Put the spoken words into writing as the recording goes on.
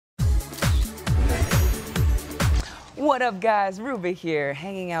What up, guys? Ruby here,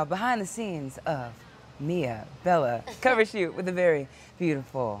 hanging out behind the scenes of Miabella cover shoot with the very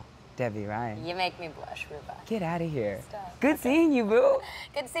beautiful Debby Ryan. You make me blush, Ruba. Get out of here. Stop. Good seeing you, boo.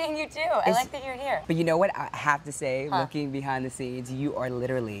 Good seeing you too. I like that you're here. But you know what? I have to say, looking behind the scenes, you are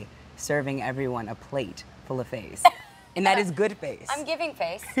literally serving everyone a plate full of face. And that is good face. I'm giving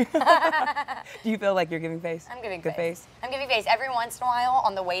face. Do you feel like you're giving face? I'm giving good face. I'm giving face. Every once in a while,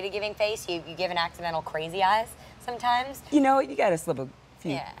 on the way to giving face, you give an accidental crazy eyes sometimes. You know, you gotta slip a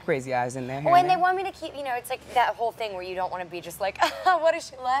few crazy eyes in there. When they want me to keep, you know, it's like that whole thing where you don't want to be just like, what is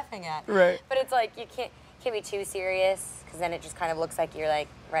she laughing at? Right. But it's like, you can't be too serious, because then it just kind of looks like you're like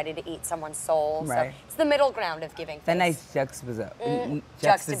ready to eat someone's soul. Right. So it's the middle ground of giving face. That nice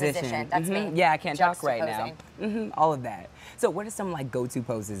juxtaposition. That's me. Yeah, I can't talk right now. All of that. So what are some like go-to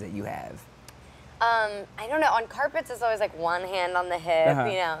poses that you have? I don't know. On carpets, it's always like one hand on the hip,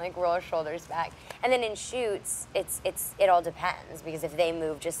 you know, like roll your shoulders back. And then in shoots, it all depends, because if they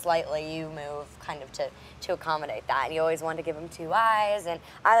move just slightly, you move kind of to accommodate that. And you always want to give them two eyes, and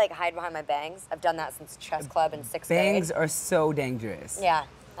I like hide behind my bangs. I've done that since chess club in sixth grade. Bangs are so dangerous. Yeah,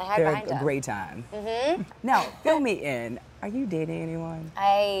 I hide behind them. They're a great time. Now, fill me in. Are you dating anyone?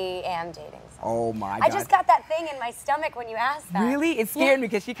 I am dating someone. Oh my God. I just got that thing in my stomach when you asked that. Really? It scared me,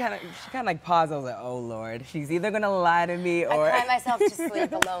 because she kind of like paused. I was like, oh Lord, she's either gonna lie to me or. I cry myself to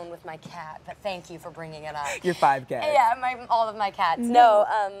sleep alone with my cat, but thank you for bringing it up. Your 5 cats. Yeah, all of my cats. No,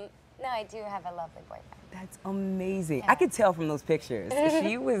 I do have a lovely boyfriend. That's amazing. Yeah. I could tell from those pictures.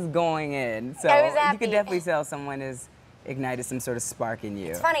 She was going in, so I was happy. You could definitely tell someone has ignited some sort of spark in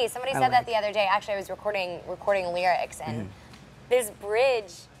you. It's funny. Somebody said that the other day. Actually, I was recording lyrics, and this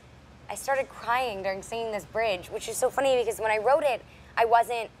bridge, I started crying during singing this bridge, which is so funny because when I wrote it, I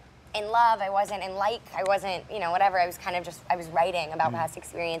wasn't in love, I wasn't in I wasn't, you know, whatever. I was kind of just, I was writing about past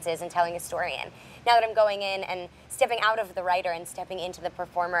experiences and telling a story. And now that I'm going in and stepping out of the writer and stepping into the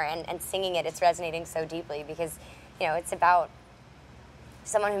performer and singing it, it's resonating so deeply because, you know, it's about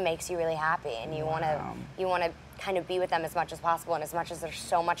someone who makes you really happy, and you want to kind of be with them as much as possible, and as much as there's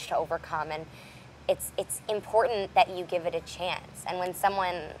so much to overcome. And it's important that you give it a chance. And when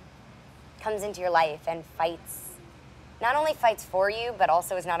someone comes into your life and fights, not only fights for you, but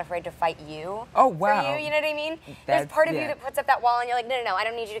also is not afraid to fight you. Oh, wow. For you know what I mean? There's part of you that puts up that wall, and you're like, no, I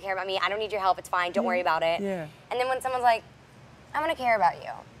don't need you to care about me. I don't need your help. It's fine. Don't worry about it. Yeah. And then when someone's like, I'm going to care about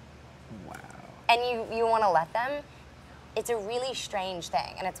you. Wow. And you want to let them, it's a really strange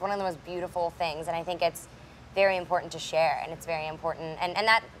thing, and it's one of the most beautiful things, and I think it's very important to share, and it's very important, and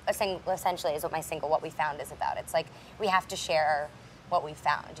that essentially is what my single What We Found is about. It's like, we have to share what we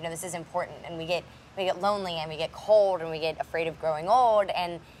found. You know, this is important, and we get lonely, and we get cold, and we get afraid of growing old,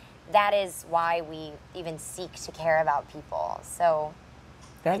 and that is why we even seek to care about people. So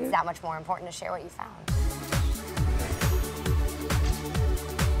it's that much more important to share what you found.